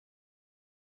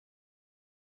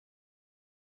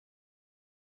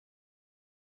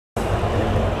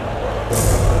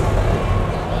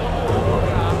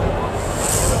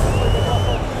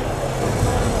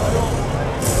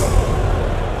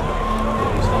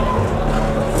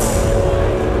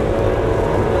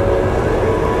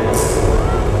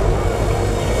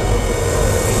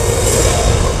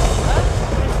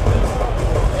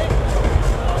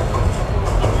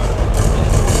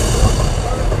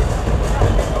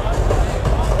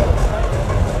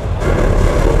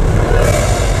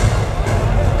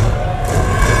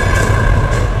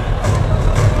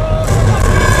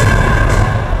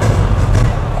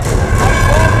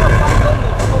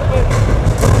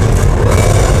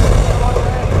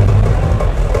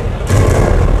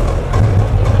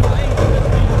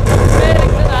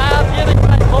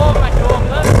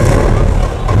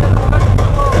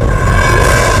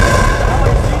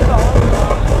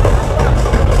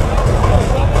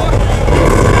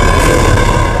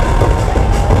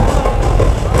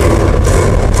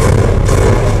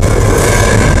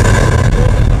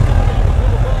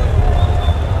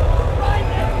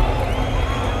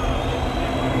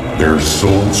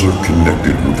souls are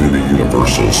connected within a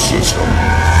universal system.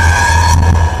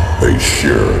 They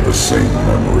share the same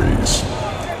memories,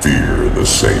 fear the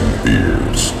same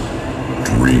fears,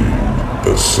 dream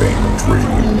the same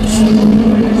dreams.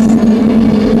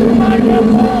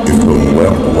 If the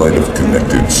lamplight of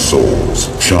connected souls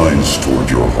shines toward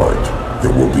your heart,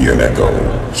 there will be an echo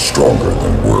stronger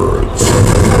than words.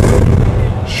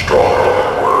 Stronger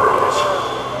than words.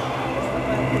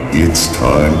 It's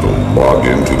time to log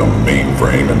into the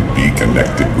mainframe and be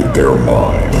connected with their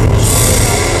minds.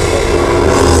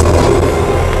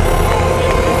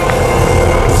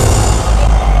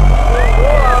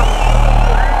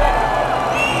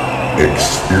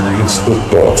 Experience the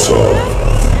thoughts of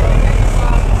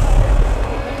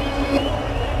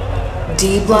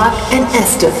D-Block and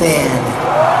Estefan.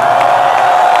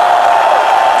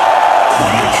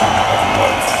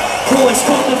 Boys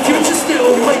from the future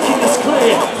still making this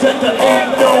clear that there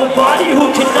ain't nobody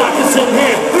who can knock us in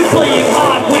here. We're playing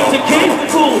hard with the kid,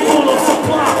 full of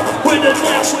supply. We're the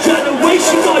next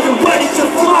generation, are you ready to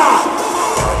fly?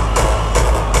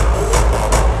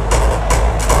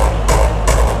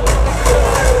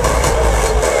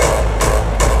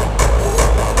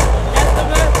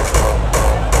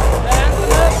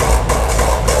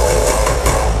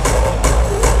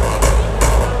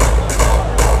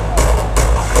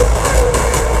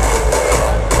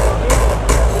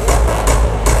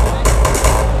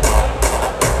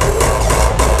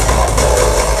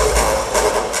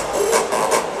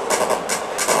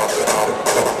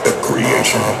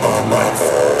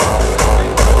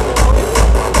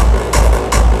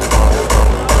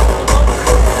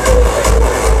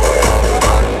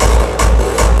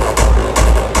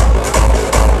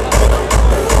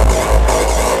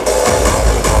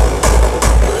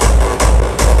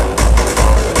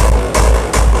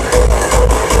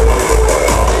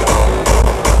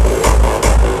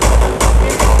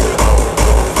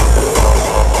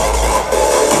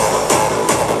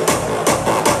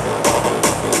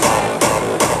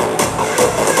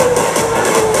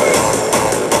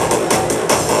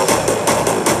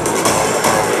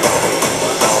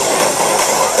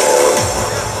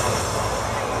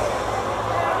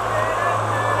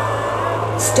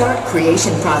 Start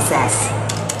creation process.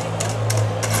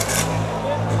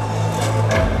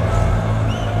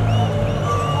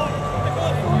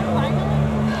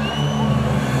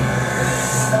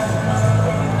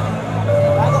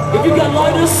 If you got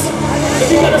lighters,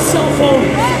 if you got a cell phone,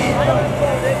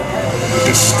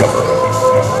 discover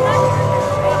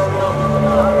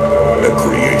the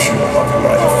creation of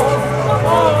life.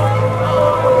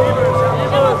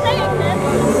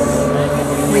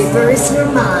 Reverse your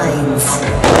minds.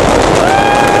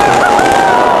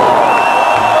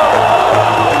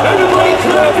 everybody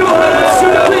clap your hands to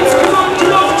the beats. Come on,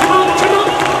 come on, come on, come on.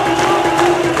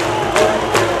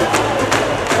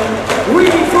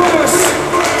 Reverse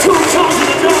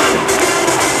 2009.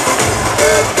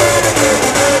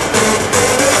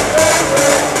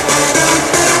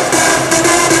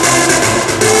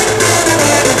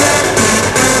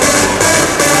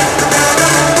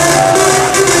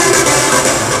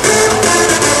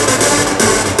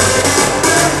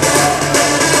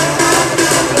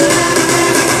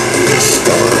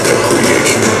 Discover the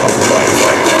creation of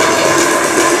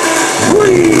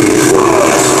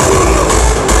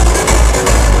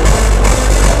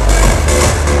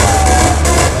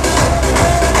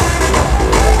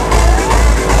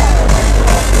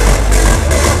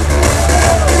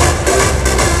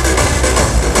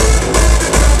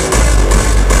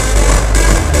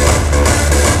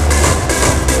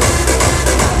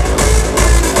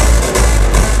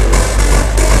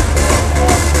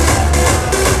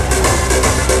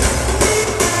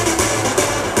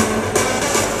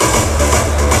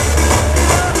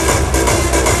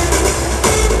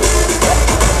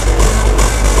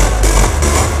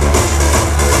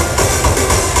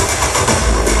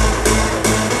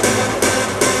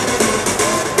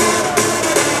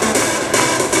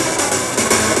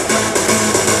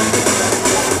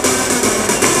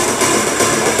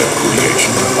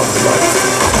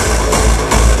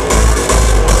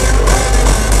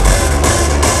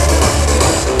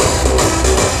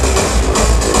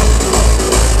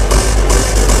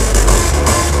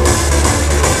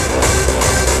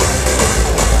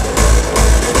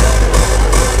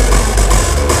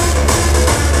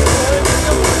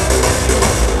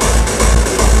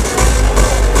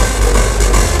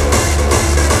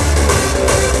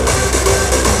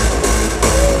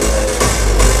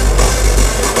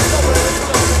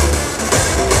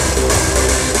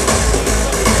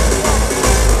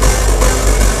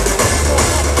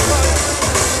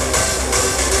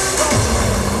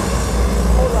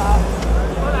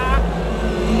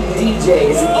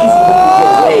DJ is easily